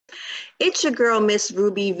It's your girl, Miss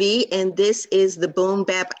Ruby V, and this is the Boom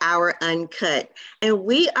Bap Hour Uncut. And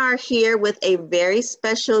we are here with a very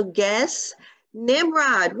special guest,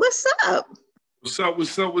 Nymrod. What's up? What's up?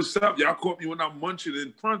 What's up? What's up? Y'all caught me when I'm munching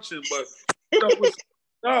and crunching, but what's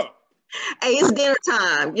up? Hey, it's dinner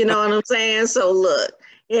time. You know what I'm saying? So look,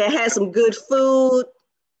 yeah, had some good food.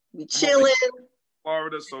 We chilling.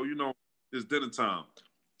 Florida, so you know it's dinner time.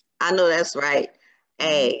 I know that's right.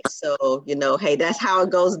 Hey, so hey, that's how it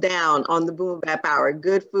goes down on the Boom Bap Hour.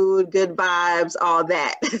 Good food, good vibes, all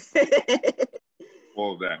that.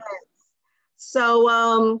 All that.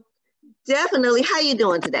 So definitely, how you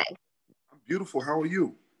doing today? I'm beautiful. How are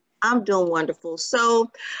you? I'm doing wonderful. So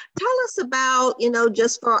tell us about,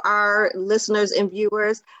 just for our listeners and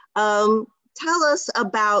viewers, tell us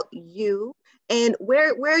about you and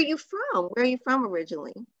where are you from? Where are you from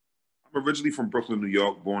originally? I'm originally from Brooklyn, New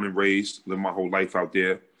York, born and raised, lived my whole life out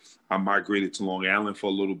there. I migrated to Long Island for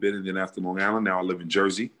a little bit, and then after Long Island, now I live in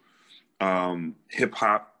Jersey. Hip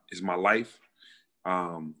hop is my life.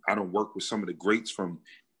 I don't work with some of the greats from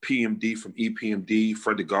PMD, from EPMD,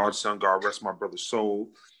 Fred the Godson, God rest my brother's soul,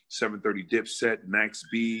 730 Dipset, Max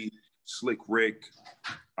B, Slick Rick.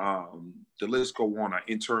 The list go on. I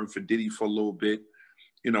interned for Diddy for a little bit.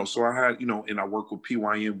 So I had, and I worked with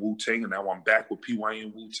PYN Wu-Tang, and now I'm back with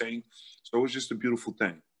PYN Wu-Tang. So it was just a beautiful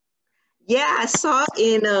thing. Yeah, I saw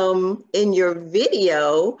in your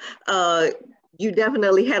video, you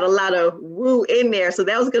definitely had a lot of Wu in there. So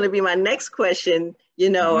that was going to be my next question.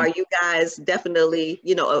 Are you guys definitely,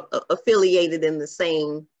 affiliated in the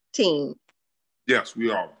same team? Yes,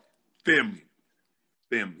 we are. Family.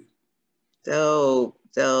 So.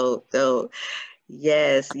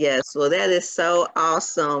 Yes. Well, that is so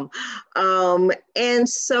awesome. And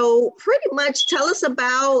so pretty much tell us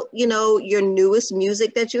about, your newest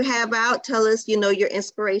music that you have out. Tell us, your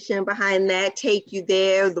inspiration behind that, Take You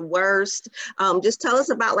There, The Worst. Just tell us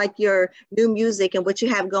about like your new music and what you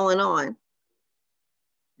have going on.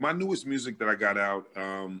 My newest music that I got out,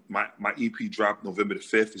 my EP dropped November the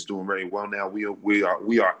 5th, is doing very well now. We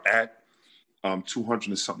are at 200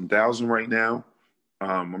 and something thousand right now.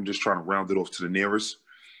 I'm just trying to round it off to the nearest.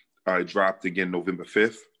 It dropped again November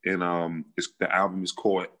 5th, and the album is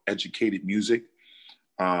called Educated Music.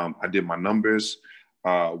 I did my numbers.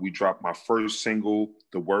 We dropped my first single,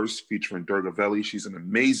 The Worst, featuring Durgaveli. She's an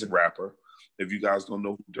amazing rapper. If you guys don't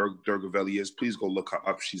know who Durgaveli is, please go look her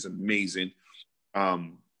up. She's amazing.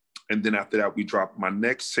 And then after that, we dropped my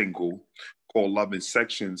next single called Love in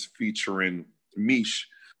Sections, featuring Misch.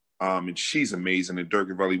 And she's amazing. And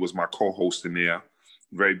Durgaveli was my co-host in there.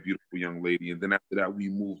 Very beautiful young lady. And then after that, we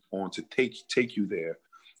moved on to Take You There,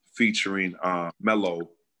 featuring Mellow,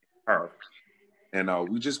 H.E.R. And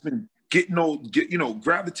we just been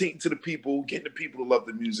gravitating to the people, getting the people to love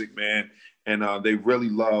the music, man. And they really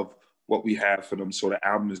love what we have for them. So the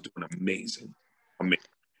album is doing amazing.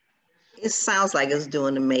 It sounds like it's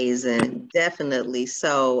doing amazing, definitely.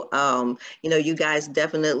 So, you guys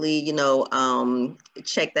definitely,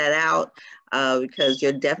 check that out because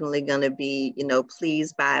you're definitely going to be,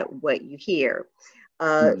 pleased by what you hear.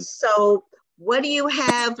 So what do you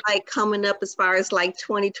have like coming up as far as like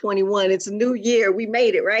 2021? It's a new year. We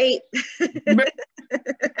made it, right? We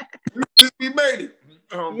made it.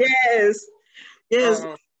 Yes.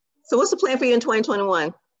 So what's the plan for you in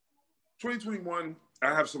 2021? 2021,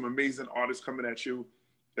 I have some amazing artists coming at you.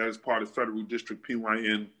 That is part of Federal District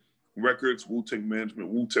PYN Records, Wu-Tang Management,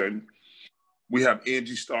 Wu-Tang. We have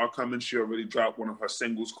H.E.R coming. She already dropped one of her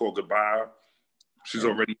singles called Goodbye. She's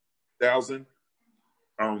already 1,000.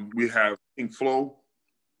 We have King Flow.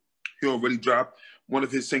 He already dropped one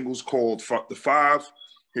of his singles called Fuck the Five.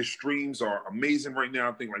 His streams are amazing right now.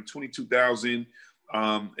 I think like 22,000.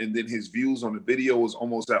 And then his views on the video is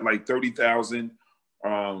almost at like 30,000.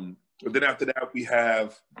 But then after that, we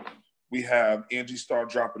have H.E.R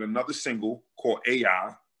dropping another single called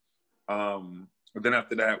AI. And then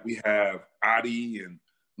after that, we have Adi and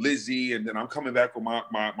Lizzie. And then I'm coming back with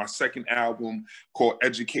my second album called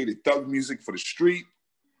Educated Thug Music for the Street.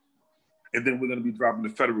 And then we're going to be dropping the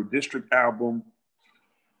Federal District album.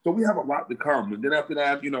 So we have a lot to come. And then after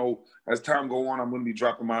that, as time goes on, I'm going to be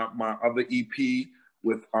dropping my other EP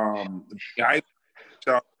with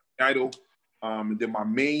Idol. And then my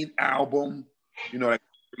main album, like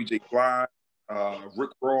J. Blige,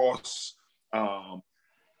 Rick Ross.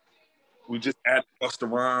 We just added Busta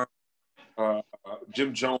Rhymes,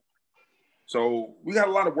 Jim Jones. So we got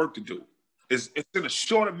a lot of work to do. It's in a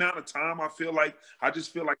short amount of time. I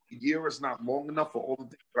just feel like a year is not long enough for all the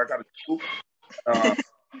things that I got to do.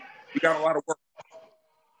 We got a lot of work.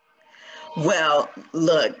 Well,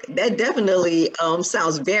 look, that definitely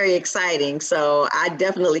sounds very exciting. So I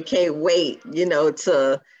definitely can't wait,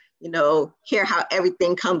 to, hear how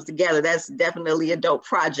everything comes together. That's definitely a dope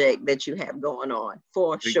project that you have going on,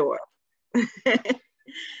 for Thank you. sure.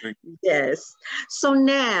 Thank you. Yes. So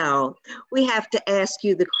now we have to ask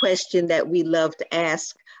you the question that we love to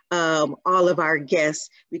ask all of our guests.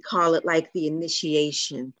 We call it like the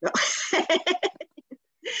initiation.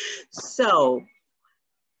 So,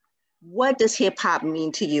 what does hip hop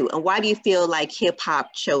mean to you, and why do you feel like hip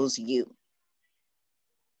hop chose you?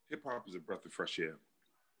 Hip hop is a breath of fresh air.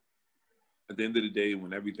 At the end of the day,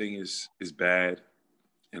 when everything is bad,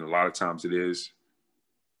 and a lot of times it is,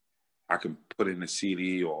 I can put in a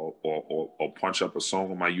CD or punch up a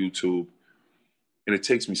song on my YouTube, and it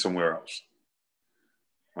takes me somewhere else.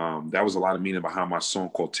 That was a lot of meaning behind my song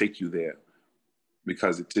called "Take You There,"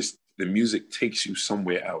 because the music takes you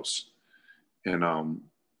somewhere else. And I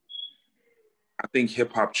think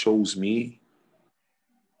hip hop chose me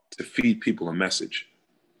to feed people a message.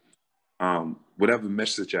 Whatever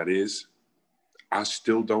message that is, I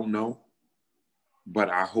still don't know, but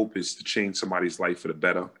I hope it's to change somebody's life for the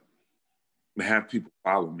better and have people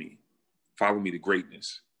follow me to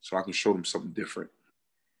greatness so I can show them something different.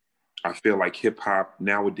 I feel like hip hop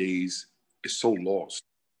nowadays is so lost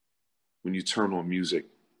when you turn on music.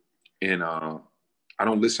 And I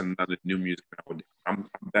don't listen to none of the new music nowadays. I'm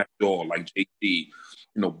backdoor like JT,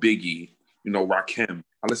 Biggie, Rakim.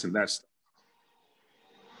 I listen to that stuff.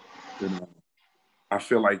 And, I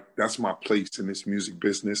feel like that's my place in this music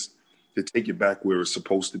business, to take it back where it's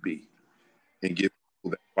supposed to be and give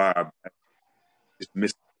people that vibe that is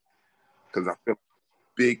missing. Because I feel like a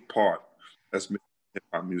big part that's missing in hip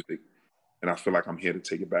hop music. And I feel like I'm here to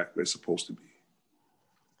take it back where it's supposed to be.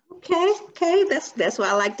 Okay, that's what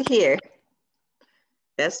I like to hear.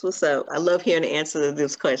 That's what's up. I love hearing the answer to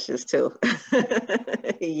those questions too.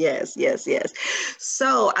 Yes.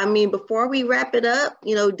 So, I mean, before we wrap it up,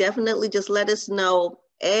 definitely just let us know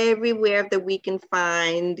everywhere that we can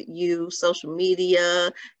find you, social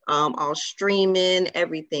media, all streaming,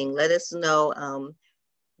 everything. Let us know,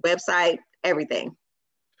 website, everything.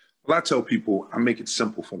 Well, I tell people I make it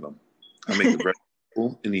simple for them. I make it very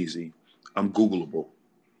simple and easy. I'm Googleable.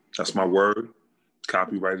 That's my word.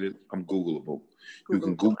 Copyrighted. I'm Googleable. You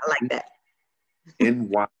can Google I like that.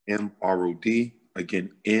 Nymrod.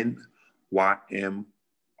 Again, Nymrod.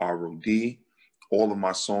 All of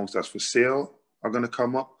my songs that's for sale are going to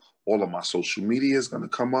come up. All of my social media is going to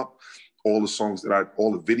come up. All the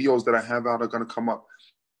videos that I have out are going to come up.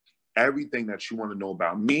 Everything that you want to know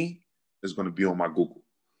about me is going to be on my Google.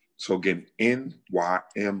 So again, Nymrod.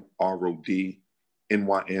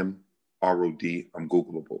 Nymrod. I'm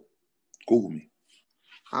Googleable. Google me.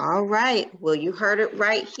 All right. Well, you heard it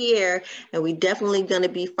right here. And we definitely going to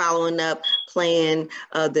be following up, playing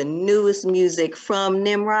the newest music from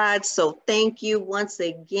Nymrod. So thank you once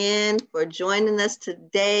again for joining us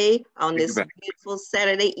today on this beautiful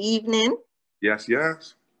Saturday evening. Yes.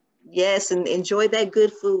 Yes, and enjoy that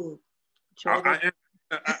good food. I'm going to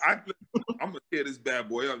tear this bad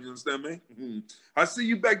boy up. You understand me? Mm-hmm. I see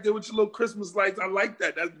you back there with your little Christmas lights. I like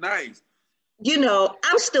that. That's nice.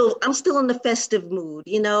 I'm still in the festive mood.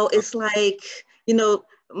 It's like,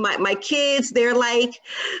 my kids, they're like,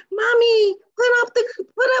 "Mommy, put up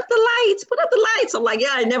the lights. I'm like,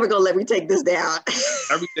 yeah, I never gonna let me take this down.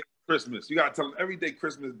 Every day Christmas. You gotta tell them every day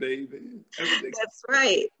Christmas, baby. That's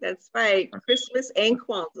right. Christmas and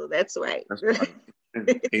Kwanzaa. That's right. That's right.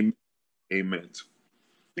 Amen.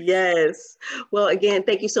 Yes. Well, again,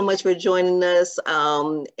 thank you so much for joining us.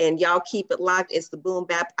 And y'all keep it locked. It's the Boom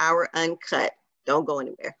Bap Hour Uncut. Don't go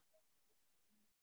anywhere.